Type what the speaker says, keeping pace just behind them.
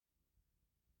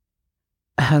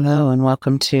Hello and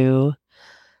welcome to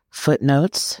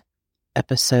Footnotes,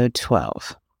 episode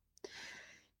 12.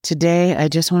 Today, I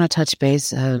just want to touch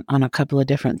base on a couple of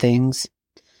different things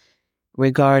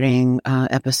regarding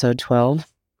episode 12.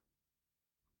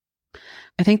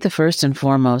 I think the first and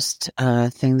foremost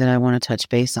thing that I want to touch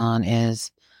base on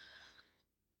is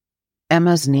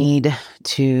Emma's need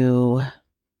to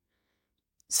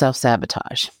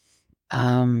self-sabotage.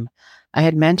 I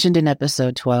had mentioned in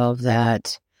episode 12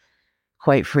 that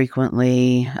quite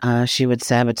frequently, she would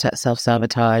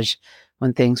self-sabotage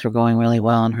when things were going really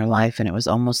well in her life, and it was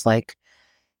almost like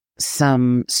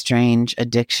some strange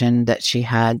addiction that she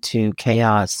had to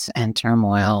chaos and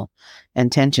turmoil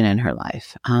and tension in her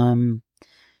life.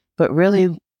 But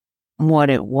really,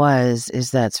 what it was is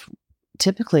that's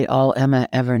typically all Emma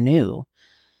ever knew.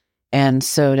 And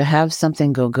so to have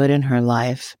something go good in her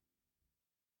life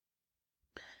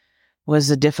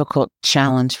was a difficult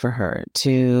challenge for her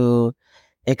to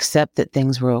accept that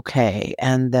things were okay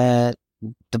and that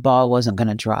the ball wasn't going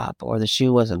to drop or the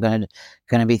shoe wasn't going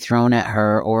to be thrown at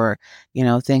her, or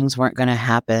things weren't going to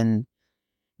happen,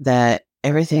 that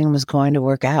everything was going to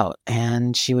work out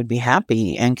and she would be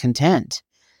happy and content.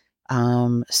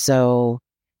 So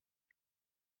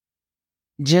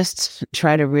just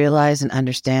try to realize and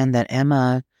understand that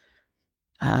Emma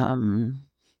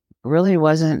really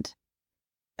wasn't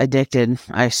addicted,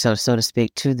 so to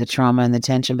speak, to the trauma and the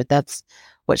tension, but that's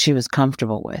what she was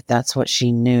comfortable with. That's what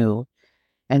she knew.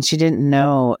 And she didn't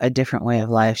know a different way of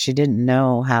life. She didn't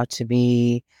know how to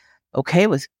be okay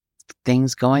with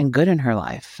things going good in her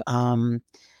life.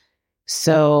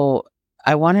 So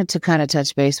I wanted to kind of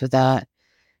touch base with that.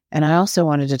 And I also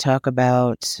wanted to talk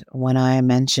about when I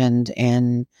mentioned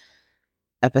in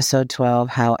episode 12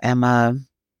 how Emma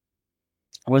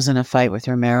was in a fight with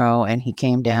Romero and he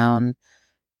came down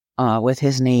with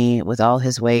his knee, with all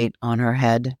his weight on her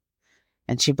head,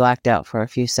 and she blacked out for a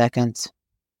few seconds.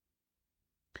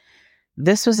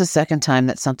 This was the second time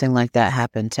that something like that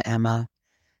happened to Emma.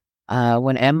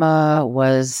 When Emma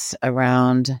was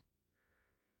around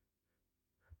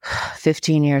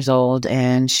 15 years old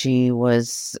and she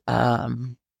was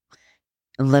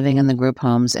living in the group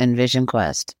homes in Vision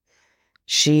Quest,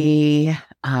 she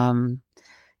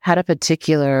had a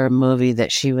particular movie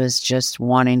that she was just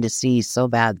wanting to see so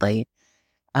badly.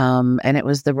 And it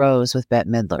was The Rose with Bette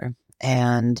Midler.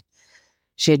 And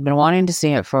she had been wanting to see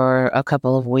it for a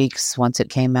couple of weeks once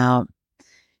it came out.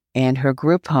 And her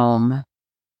group home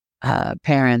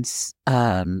parents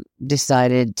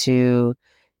decided to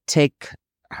take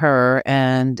her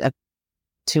and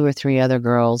 2 or 3 other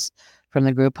girls from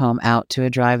the group home out to a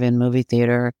drive-in movie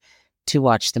theater to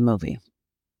watch the movie.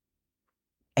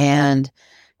 And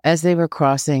as they were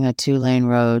crossing a 2-lane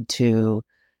road to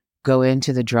go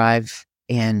into the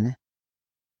drive-in,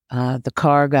 the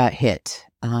car got hit,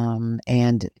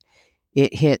 and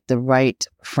it hit the right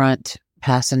front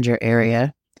passenger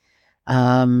area,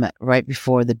 right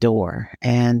before the door.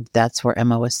 And that's where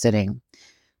Emma was sitting.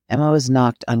 Emma was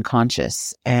knocked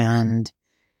unconscious, and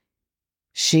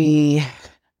she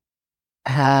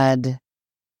had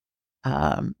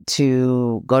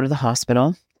to go to the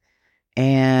hospital.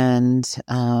 And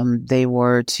they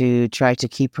were to try to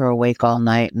keep her awake all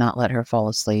night, not let her fall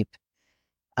asleep.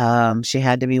 She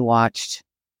had to be watched.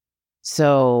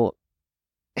 So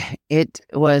it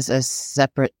was a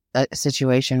separate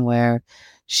situation where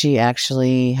she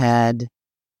actually had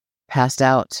passed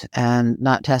out, and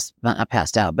not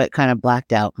passed out, but kind of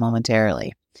blacked out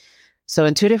momentarily. So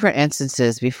in 2 different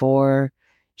instances, before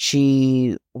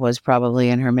she was probably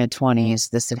in her mid-20s,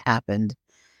 this had happened.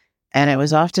 And it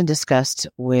was often discussed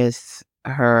with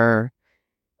her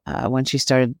when she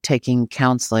started taking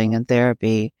counseling and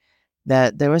therapy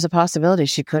that there was a possibility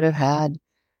she could have had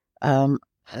a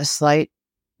slight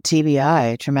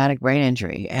TBI, traumatic brain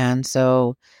injury. And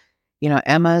so,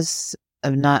 Emma's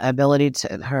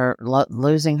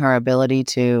losing her ability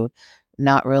to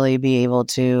not really be able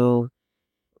to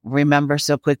remember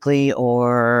so quickly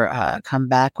or come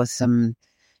back with some,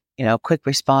 quick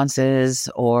responses,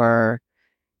 or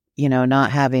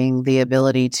not having the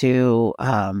ability to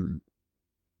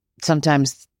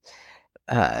sometimes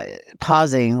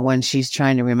pausing when she's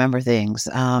trying to remember things.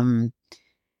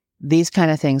 These kind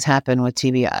of things happen with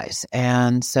TBIs.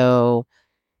 And so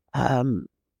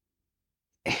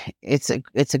it's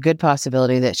a good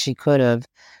possibility that she could have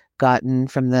gotten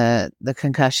from the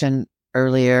concussion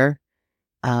earlier,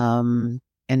 and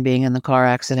being in the car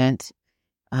accident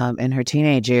in her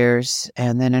teenage years,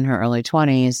 and then in her early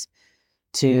 20s,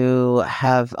 to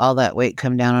have all that weight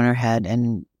come down on her head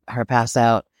and her pass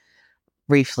out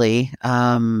briefly,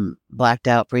 blacked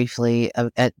out briefly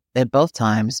at both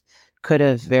times, could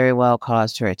have very well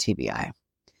caused her a TBI.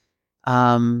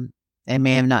 It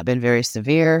may have not been very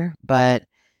severe, but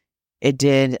it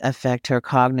did affect her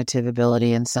cognitive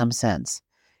ability in some sense.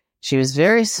 She was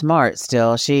very smart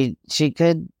still. She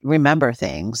could remember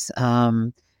things.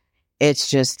 It's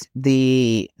just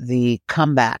the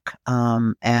comeback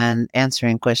and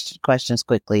answering questions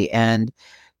quickly and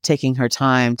taking her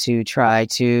time to try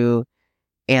to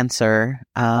answer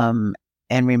and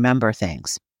remember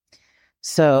things.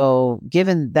 So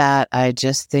given that, I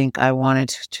just think I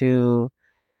wanted to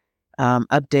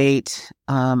update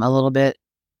a little bit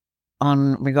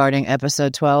on regarding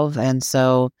episode 12. And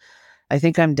so I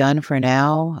think I'm done for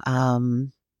now.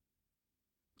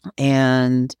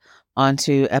 And on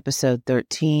to episode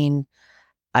 13.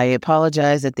 I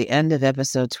apologize at the end of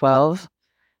episode 12.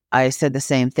 I said the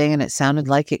same thing and it sounded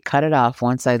like it cut it off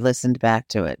once I listened back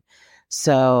to it.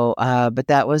 So, but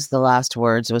that was the last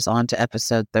words, was on to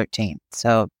episode 13.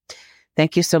 So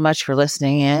thank you so much for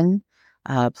listening in.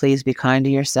 Please be kind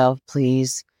to yourself.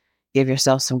 Please give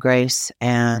yourself some grace,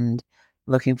 and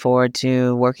looking forward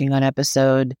to working on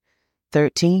episode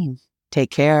 13.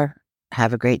 Take care.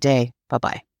 Have a great day.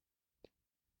 Bye-bye.